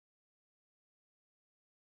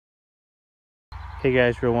Hey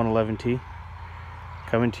guys, Real 111T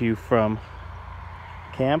coming to you from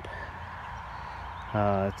camp.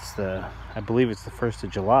 I believe it's the 1st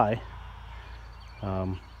of July.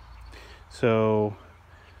 What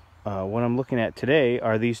I'm looking at today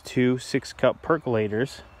are these two 6-cup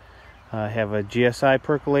percolators. I have a GSI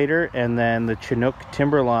percolator and then the Chinook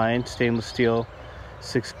Timberline stainless steel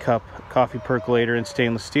 6-cup coffee percolator in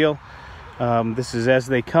stainless steel. This is as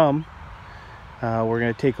they come. We're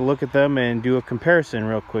going to take a look at them and do a comparison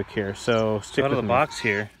real quick here. So stick out of the box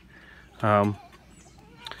here. We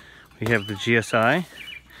have the GSI,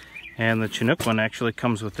 and the Chinook one actually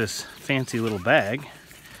comes with this fancy little bag.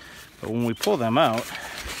 But when we pull them out,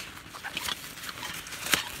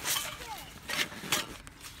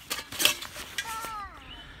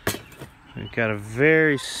 we've got a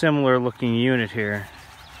very similar looking unit here.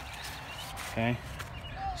 Okay,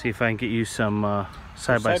 see if I can get you some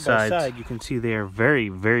side by side. You can see they are very,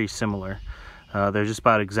 very similar. They're just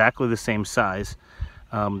about exactly the same size.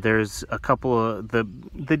 There's a couple of the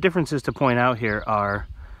differences to point out here are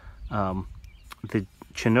the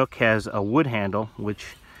Chinook has a wood handle,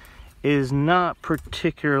 which is not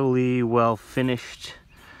particularly well finished.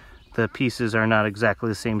 The pieces are not exactly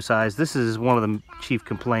the same size. This is one of the chief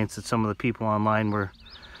complaints that some of the people online were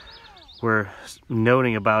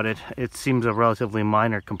noting about it. It seems a relatively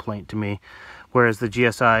minor complaint to me, whereas the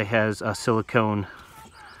GSI has a silicone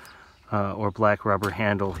or black rubber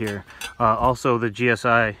handle here. Also the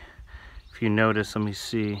GSI, if you notice, let me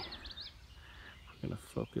see, we're going to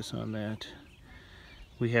focus on that.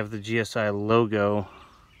 We have the GSI logo,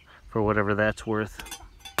 for whatever that's worth,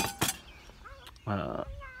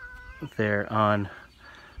 there on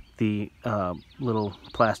the little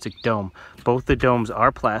plastic dome. Both the domes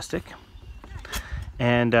are plastic,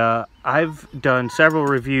 and I've done several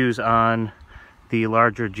reviews on the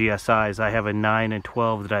larger GSIs. I have a 9 and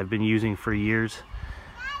 12 that I've been using for years,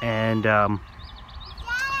 and hang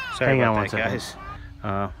on one second, guys.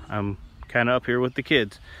 I'm kind of up here with the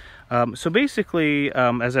kids. So basically,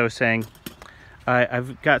 as I was saying,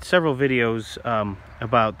 I've got several videos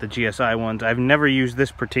about the GSI ones. I've never used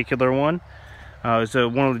this particular one. So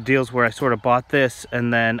one of the deals where I sort of bought this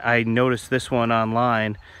and then I noticed this one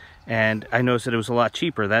online, and I noticed that it was a lot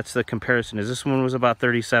cheaper. That's the comparison. Is this one was about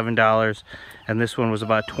 $37 and this one was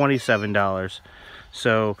about $27.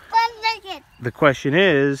 So the question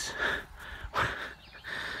is,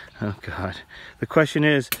 oh God, the question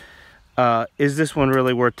is this one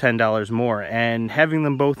really worth $10 more? And having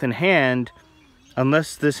them both in hand,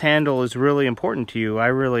 unless this handle is really important to you, I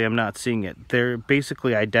really am not seeing it. They're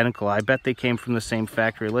basically identical. I bet they came from the same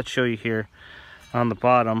factory. Let's show you here on the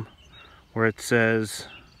bottom where it says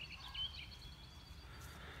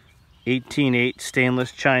 18/8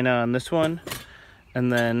 stainless china on this one,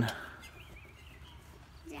 and then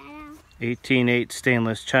 18/8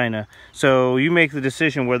 stainless china. So you make the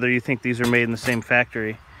decision whether you think these are made in the same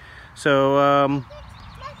factory. So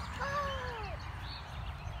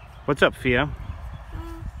what's up, Fia?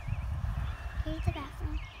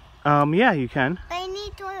 Yeah, you can. But I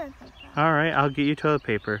need toilet paper. All right, I'll get you toilet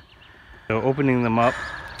paper. So opening them up,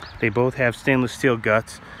 they both have stainless steel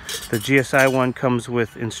guts. The GSI one comes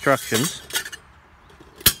with instructions,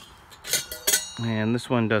 and this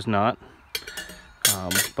one does not,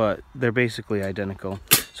 but they're basically identical.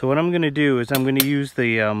 So what I'm going to do is I'm going to use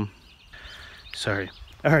the, All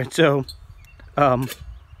right, so I'm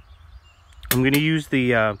going to use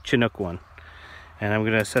the Chinook one, and I'm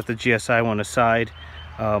going to set the GSI one aside.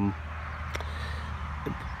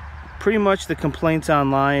 Pretty much the complaints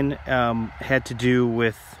online had to do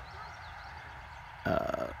with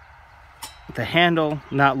the handle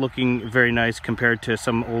not looking very nice compared to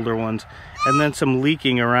some older ones, and then some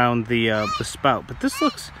leaking around the spout. But this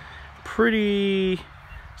looks pretty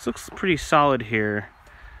solid here.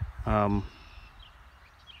 I don't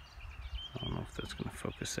know if that's going to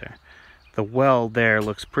focus there. The weld there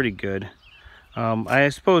looks pretty good. I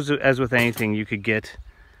suppose, as with anything, you could get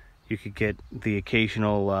the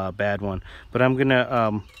occasional bad one, but I'm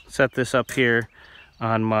gonna set this up here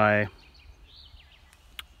on my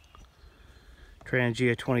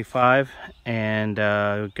Trangia 25, and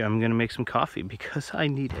I'm gonna make some coffee because I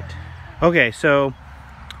need it. Okay, so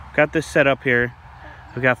got this set up here.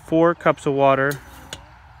 I've got 4 cups of water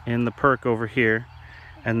in the perk over here,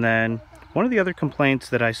 and then one of the other complaints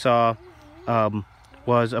that I saw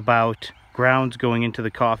was about grounds going into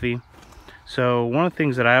the coffee. So one of the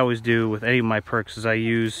things that I always do with any of my perks is I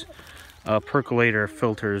use percolator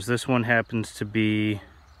filters. This one happens to be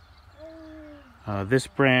this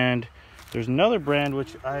brand. There's another brand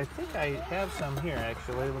which I think I have some here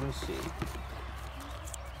actually. Let me see.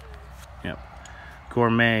 Yep.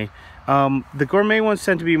 gourmet. The gourmet ones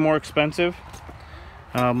tend to be more expensive.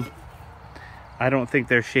 I don't think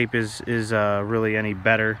their shape is really any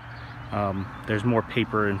better. There's more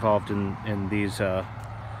paper involved in these.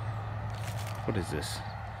 What is this?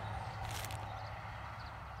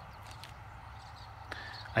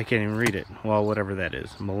 I can't even read it. Well, whatever that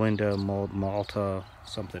is. Melinda, Malta,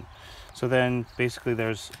 something. So then basically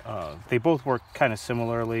there's, they both work kind of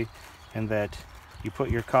similarly in that you put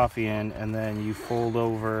your coffee in and then you fold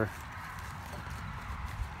over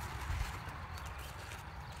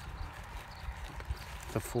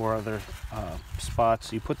the 4 other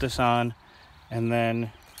spots. You put this on and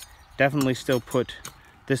then definitely still put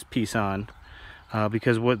this piece on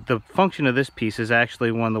because what the function of this piece is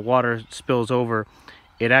actually when the water spills over,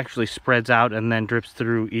 it actually spreads out and then drips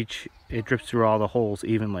through all the holes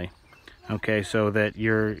evenly. Okay, so that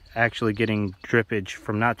you're actually getting drippage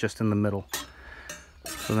from not just in the middle.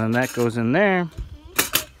 So then that goes in there,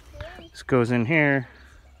 this goes in here,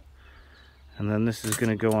 and then this is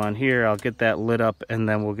gonna go on here. I'll get that lit up and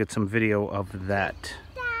then we'll get some video of that.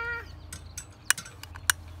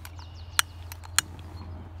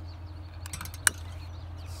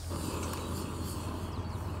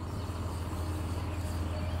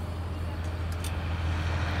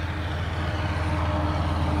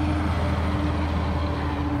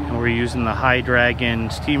 We're using the high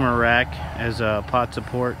dragon steamer rack as a pot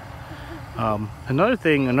support.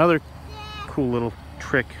 Another cool little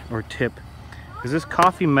trick or tip is this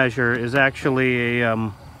coffee measure is actually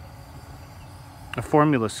a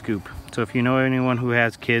formula scoop. So if you know anyone who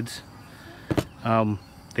has kids,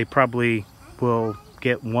 they probably will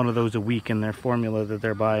get one of those a week in their formula that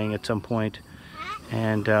they're buying at some point.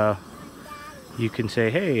 And you can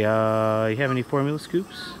say, hey, you have any formula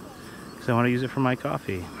scoops? Because I want to use it for my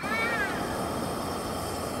coffee.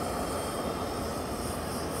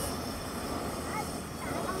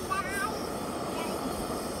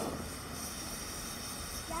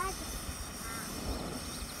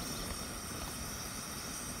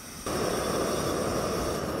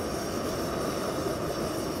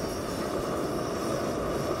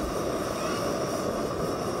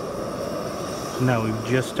 Now we've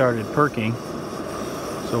just started perking,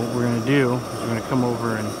 so what we're going to do is we're going to come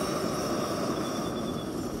over and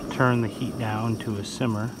turn the heat down to a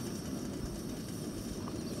simmer,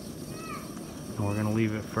 and we're going to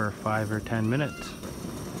leave it for 5 or 10 minutes.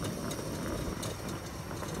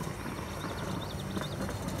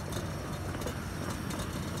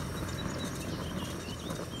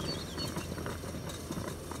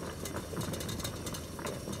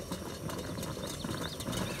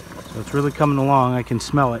 So it's really coming along. I can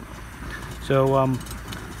smell it. So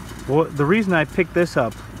the reason I picked this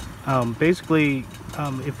up, basically,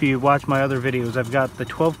 if you watch my other videos, I've got the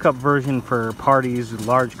 12-cup version for parties,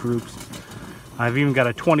 large groups. I've even got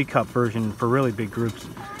a 20-cup version for really big groups.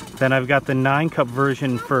 Then I've got the 9-cup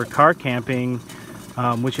version for car camping,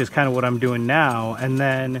 which is kind of what I'm doing now. And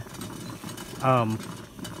then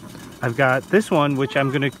I've got this one, which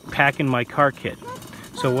I'm going to pack in my car kit.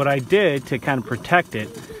 So what I did to kind of protect it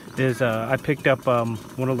is I picked up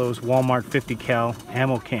one of those Walmart 50 cal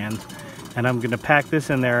ammo cans, and I'm going to pack this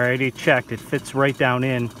in there. I already checked. It fits right down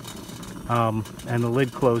in, and the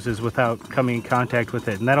lid closes without coming in contact with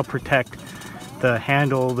it. And that'll protect the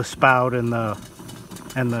handle, the spout, and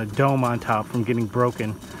the dome on top from getting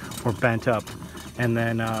broken or bent up. And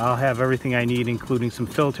then I'll have everything I need, including some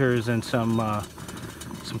filters and some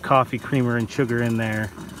coffee creamer and sugar in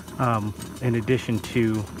there, in addition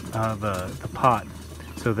to the pot,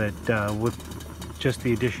 so that with just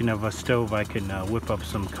the addition of a stove I can whip up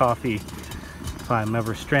some coffee if I'm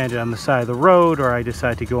ever stranded on the side of the road or I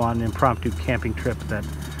decide to go on an impromptu camping trip. That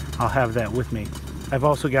I'll have that with me. I've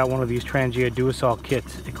also got one of these Trangia Duosol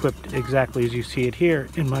kits equipped exactly as you see it here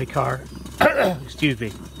in my car. Excuse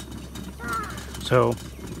me. So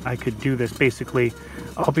I could do this basically,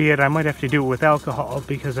 albeit I might have to do it with alcohol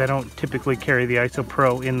because I don't typically carry the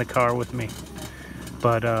IsoPro in the car with me.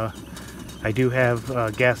 But I do have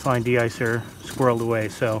a gas line de-icer squirreled away.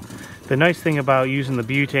 So the nice thing about using the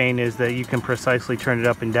butane is that you can precisely turn it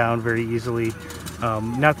up and down very easily.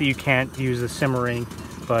 Not that you can't use the simmering,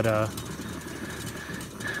 but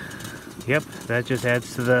yep, that just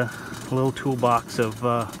adds to the little toolbox of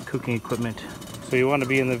cooking equipment. So you want to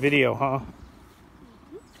be in the video, huh?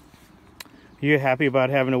 You happy about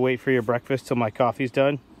having to wait for your breakfast till my coffee's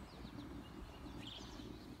done?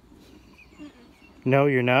 No,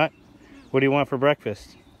 you're not? What do you want for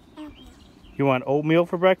breakfast? You want oatmeal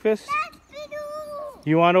for breakfast?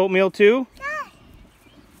 You want oatmeal too?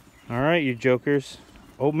 All right, you jokers.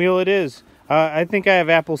 Oatmeal it is. I think I have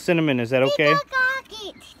apple cinnamon. Is that okay?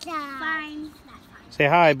 Fine. Say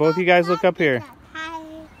hi. Both you guys look up here. Hi.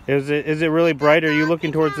 Is it really bright? Are you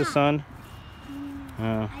looking towards the sun?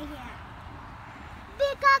 Wow.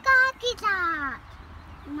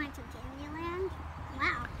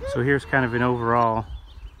 So here's kind of an overall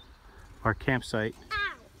our campsite.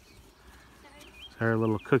 It's our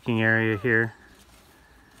little cooking area here.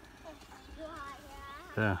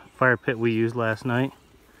 The fire pit we used last night.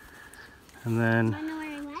 And then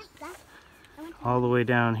all the way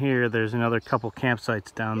down here, there's another couple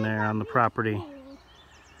campsites down there on the property.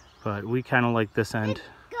 But we kind of like this end.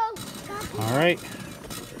 All right,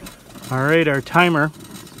 our timer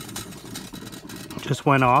just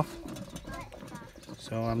went off.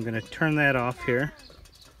 So I'm gonna turn that off here.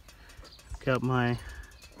 Got my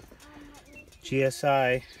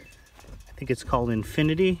GSI, I think it's called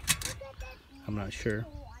Infinity. I'm not sure.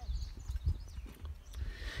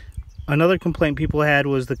 Another complaint people had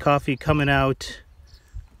was the coffee coming out,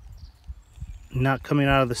 not coming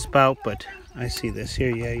out of the spout, but I see this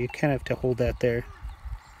here. Yeah, you kind of have to hold that there.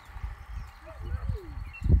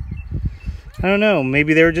 I don't know,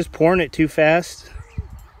 maybe they were just pouring it too fast.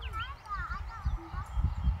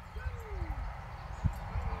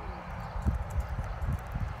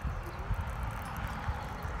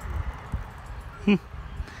 It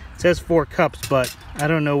says 4 cups, but I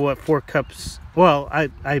don't know what 4 cups. Well,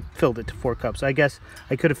 I filled it to 4 cups. I guess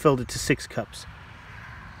I could have filled it to 6 cups,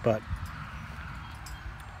 but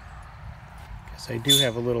I guess I do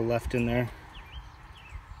have a little left in there.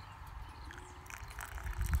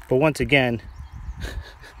 But once again,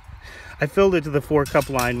 I filled it to the 4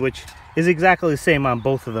 cup line, which is exactly the same on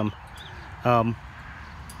both of them.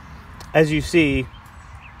 As you see,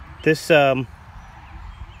 this no,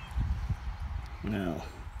 I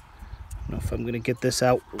don't know if I'm gonna get this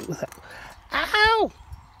out without, ow!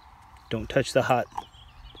 Don't touch the hot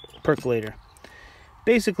percolator.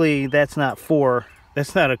 Basically, that's not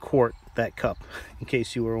a quart, that cup, in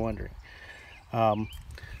case you were wondering.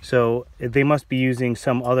 So they must be using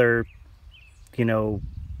some other, you know,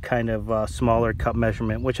 kind of smaller cup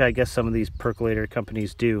measurement, which I guess some of these percolator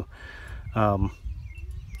companies do. But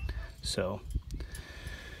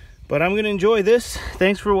I'm gonna enjoy this.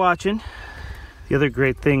 Thanks for watching. The other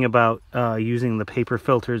great thing about using the paper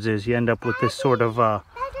filters is you end up with this sort of a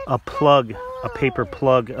paper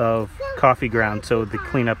plug of coffee ground, so the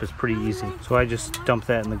cleanup is pretty easy. So I just dump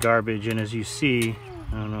that in the garbage, and as you see,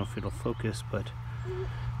 I don't know if it'll focus, but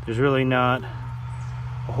there's really not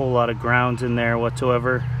a whole lot of grounds in there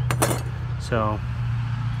whatsoever. So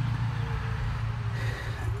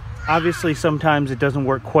obviously sometimes it doesn't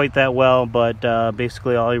work quite that well, but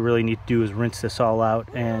basically all you really need to do is rinse this all out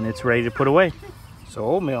and it's ready to put away. So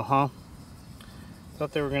oatmeal, huh?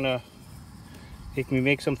 Thought they were gonna make me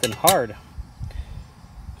make something hard.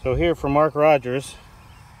 So here for Mark Rogers,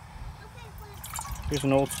 here's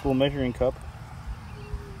an old school measuring cup.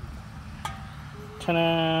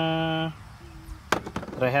 Ta-da!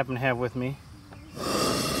 That I happen to have with me.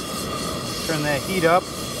 Turn that heat up.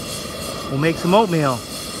 We'll make some oatmeal.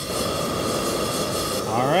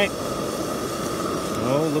 All right.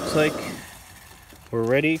 So looks like we're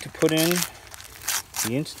ready to put in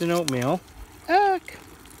the instant oatmeal.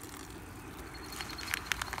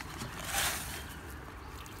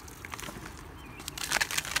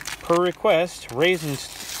 Per request,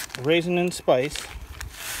 raisin and spice.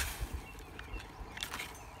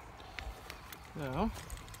 So,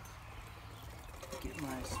 get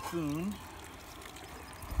my spoon.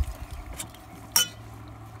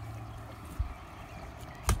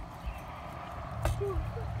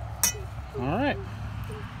 All right.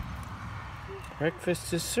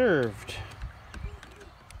 Breakfast is served.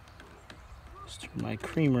 Stir my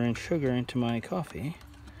creamer and sugar into my coffee.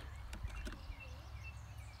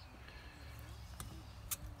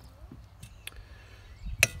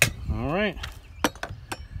 All right.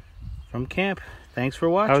 From camp. Thanks for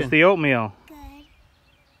watching. How's the oatmeal? Good.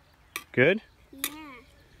 Good? Yeah.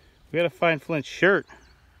 We gotta find Flint's shirt.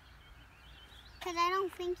 Because I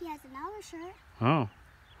don't think he has another shirt. Oh.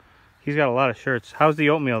 He's got a lot of shirts. How's the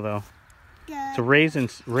oatmeal though? Good. It's a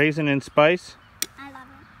raisin and spice. I love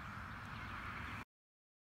it.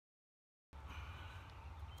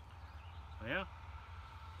 Oh, yeah.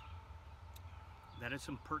 That is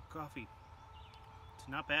some Perk coffee. It's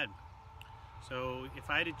not bad. So if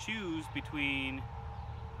I had to choose between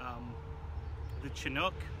the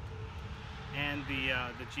Chinook and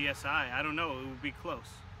the GSI, I don't know, it would be close.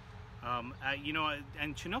 You know,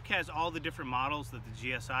 and Chinook has all the different models that the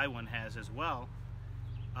GSI one has as well.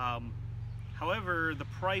 However, the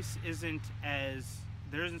price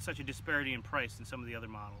there isn't such a disparity in price in some of the other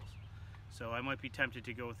models. So I might be tempted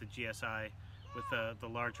to go with the GSI with the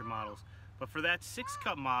larger models. But for that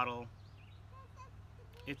 6-cup model,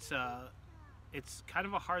 it's kind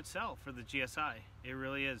of a hard sell for the GSI. It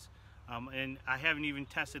really is. And I haven't even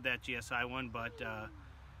tested that GSI one, but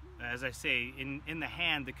as I say, in the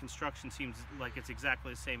hand, the construction seems like it's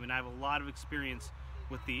exactly the same. And I have a lot of experience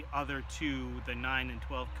with the other two, the 9 and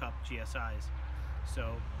 12 cup GSIs.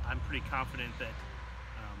 So I'm pretty confident that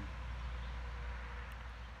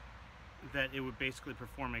that it would basically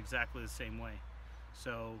perform exactly the same way.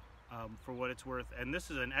 So for what it's worth, and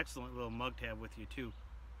this is an excellent little mug to have with you too.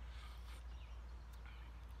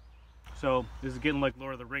 So this is getting like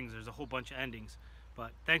Lord of the Rings. There's a whole bunch of endings.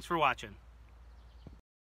 But thanks for watching.